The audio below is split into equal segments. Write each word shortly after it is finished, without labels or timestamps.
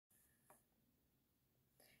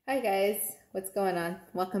Hi guys, what's going on?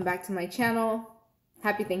 Welcome back to my channel.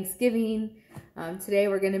 Happy Thanksgiving. Today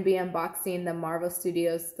we're going to be unboxing the Marvel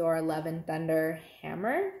Studios Thor Love and Thunder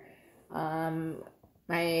hammer.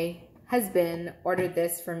 My husband ordered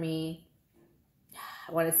this for me,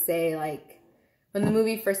 I want to say like when the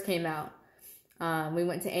movie first came out. We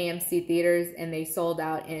went to AMC theaters and they sold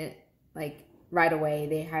out in like right away.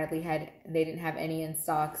 They didn't have any in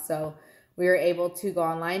stock, so we were able to go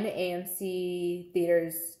online to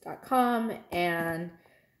amctheaters.com and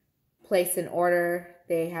place an order.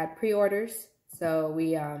 They had pre-orders, so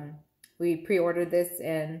we pre-ordered this,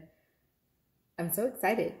 and I'm so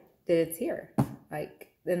excited that it's here.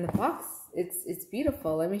 Like in the box, it's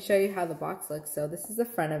beautiful. Let me show you how the box looks. So this is the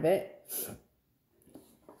front of it,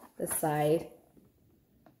 the side.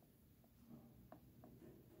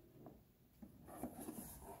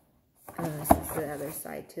 And then this is the other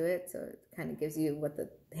side to it, so it kind of gives you what the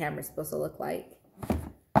hammer's supposed to look like.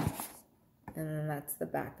 And then that's the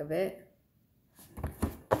back of it.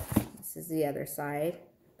 This is the other side.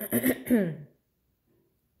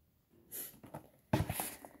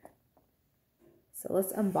 So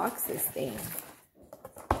let's unbox this thing.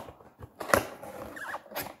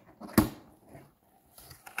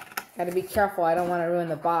 Gotta be careful, I don't want to ruin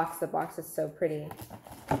the box. The box is so pretty.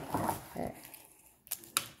 Okay.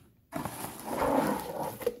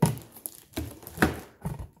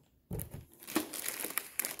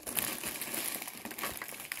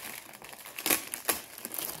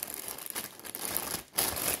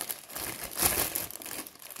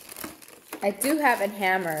 I do have a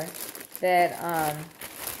hammer that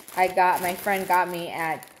my friend got me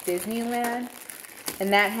at Disneyland,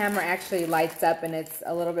 and that hammer actually lights up, and it's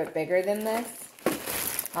a little bit bigger than this.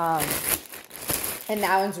 And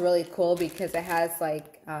that one's really cool because it has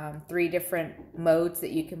like 3 different modes that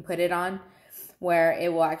you can put it on, where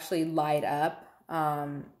it will actually light up,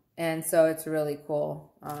 and so it's really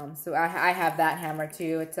cool. So I have that hammer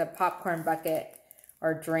too. It's a popcorn bucket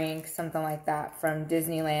or drink, something like that, from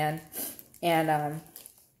Disneyland. And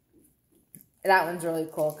that one's really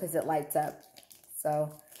cool because it lights up.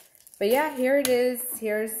 So, but yeah, here it is.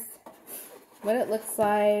 Here's what it looks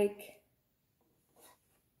like.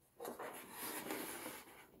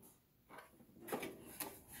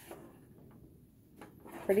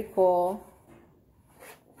 Pretty cool.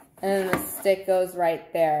 And then the stick goes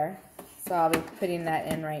right there. So I'll be putting that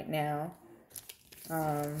in right now.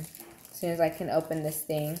 As soon as I can open this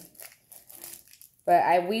thing.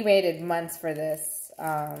 But we waited months for this,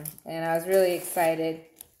 and I was really excited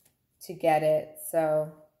to get it.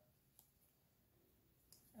 So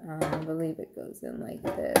I believe it goes in like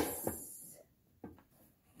this.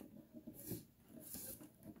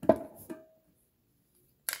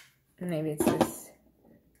 Maybe it's this.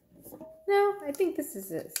 No, I think this is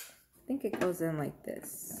this. I think it goes in like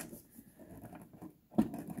this.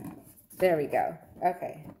 There we go.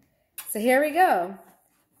 Okay. So here we go.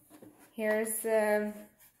 Here's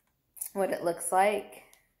what it looks like.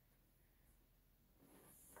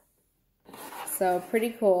 So pretty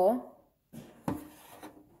cool.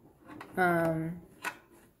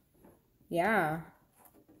 Yeah,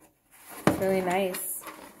 it's really nice.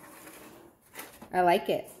 I like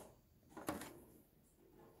it.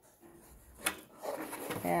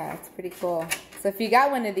 Yeah, it's pretty cool. So if you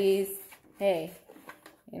got one of these, hey,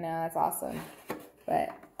 you know, that's awesome.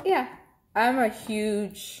 But yeah, I'm a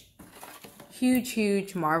huge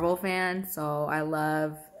Marvel fan, so I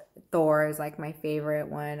love Thor is like my favorite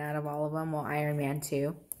one out of all of them. Well, Iron Man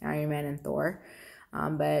too. Iron Man and Thor.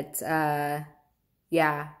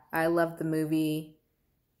 Yeah, I love the movie.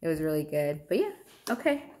 It was really good. But yeah,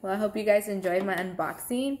 okay. Well, I hope you guys enjoyed my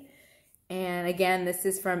unboxing. And again, this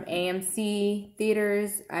is from AMC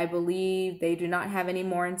Theaters. I believe they do not have any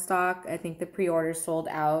more in stock. I think the pre-order sold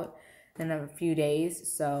out in a few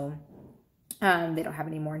days, so they don't have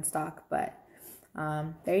any more in stock, but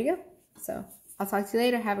there you go. So I'll talk to you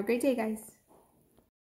later. Have a great day, guys.